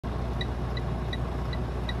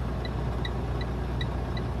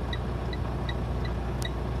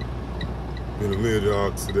in a major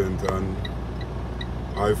accident on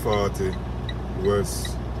I-40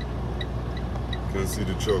 west. You can see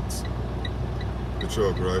the truck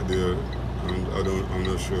right there, and I'm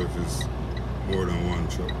not sure if it's more than one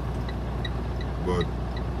truck, but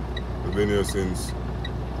I've been here since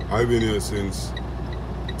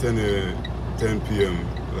 10 p.m.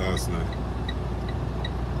 last night,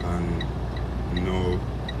 and now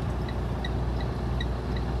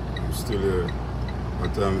I'm still here.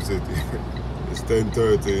 What time is it? It's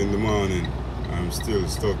 10:30 in the morning. I'm still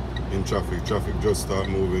stuck in traffic. Traffic just started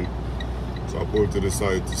moving, so I pulled to the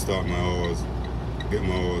side to start my hours, get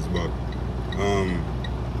my hours back.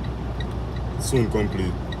 Soon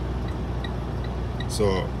complete.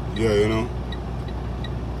 So yeah, you know,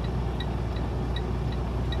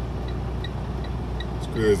 it's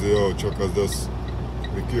crazy how truckers just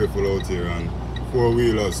be careful out here, and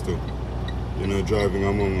four-wheelers too, you know, driving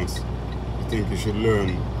among us. I think you should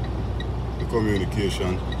learn the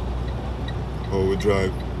communication, how we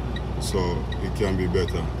drive, so it can be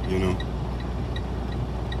better, you know,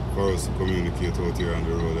 for us to communicate out here on the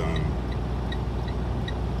road. And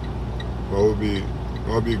what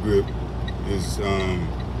would be great is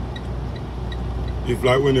if,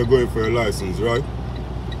 like, when you're going for a license, right,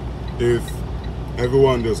 if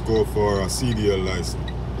everyone just go for a CDL license.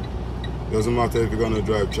 Doesn't matter if you're gonna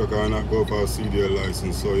drive truck or not, go for a CDL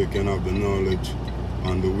license, so you can have the knowledge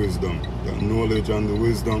and the wisdom. That knowledge and the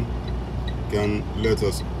wisdom can let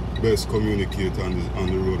us best communicate on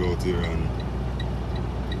the road out here, and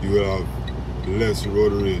you will have less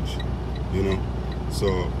road rage, you know.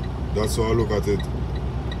 So that's how I look at it,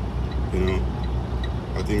 you know.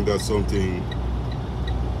 I think that's something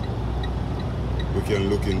we can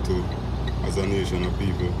look into as a nation of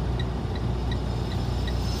people.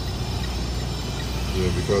 Yeah,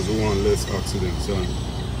 because we want less accidents, and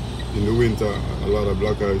in the winter a lot of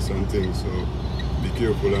black ice and things, so be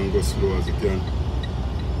careful and go slow as you can,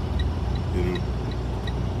 you know.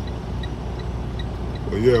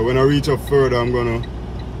 But yeah, when I reach up further, I'm gonna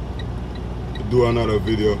do another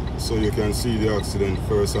video so you can see the accident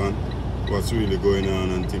firsthand, what's really going on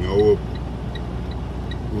and things. I hope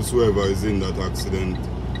whosoever is in that accident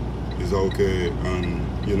is okay, and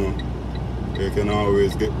you know, they can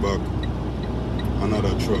always get back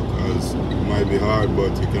another truck, as it might be hard,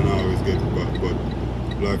 but you can always get it back. But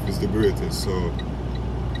life is the greatest, so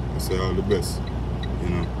I say all the best, you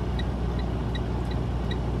know.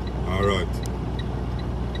 Alright,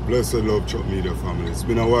 blessed love, Truck Media family. It's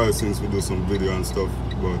been a while since we do some video and stuff,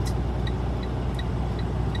 but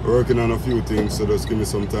working on a few things, so just give me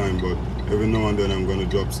some time. But every now and then I'm gonna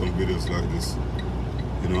drop some videos like this,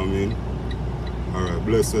 you know what I mean. Alright,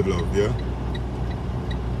 blessed love, yeah.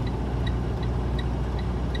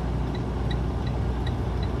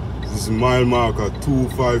 This is mile marker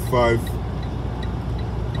 255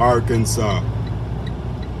 Arkansas,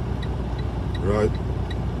 right?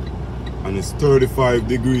 And it's 35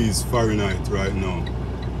 degrees Fahrenheit right now.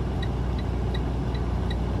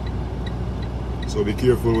 So be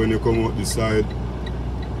careful when you come out this side.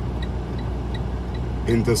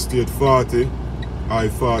 Interstate 40,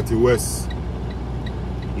 I-40 West,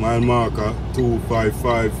 mile marker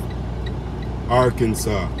 255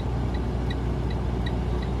 Arkansas.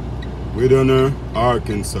 Widowner,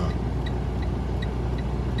 Arkansas.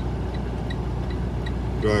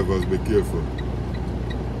 Drivers, be careful.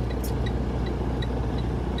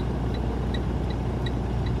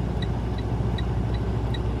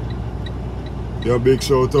 Yeah, big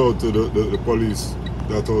shout out to the police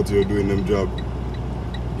that out here doing them job,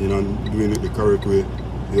 you know, doing it the correct way.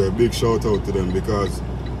 Yeah, big shout out to them, because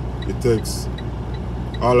it takes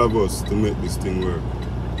all of us to make this thing work,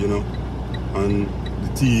 you know. And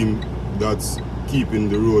the team that's keeping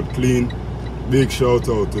the road clean, big shout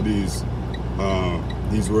out to these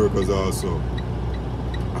workers also.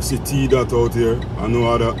 I see T-Dot out here. I know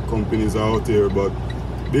other companies are out here, but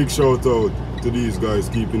big shout out to these guys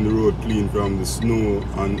keeping the road clean from the snow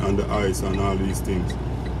and the ice and all these things.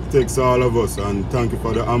 It takes all of us, and thank you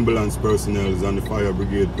for the ambulance personnel and the fire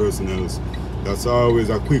brigade personnel. That's always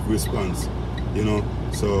a quick response, you know.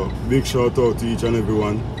 So big shout out to each and every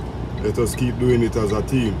one. Let us keep doing it as a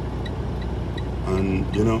team, and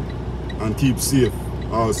you know, and keep safe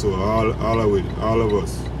also. All of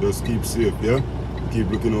us, just keep safe, yeah.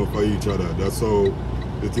 Keep looking out for each other. That's how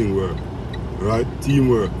the thing works, right?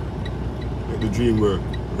 Teamwork, make the dream work,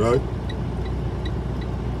 right?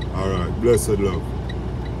 All right, blessed love.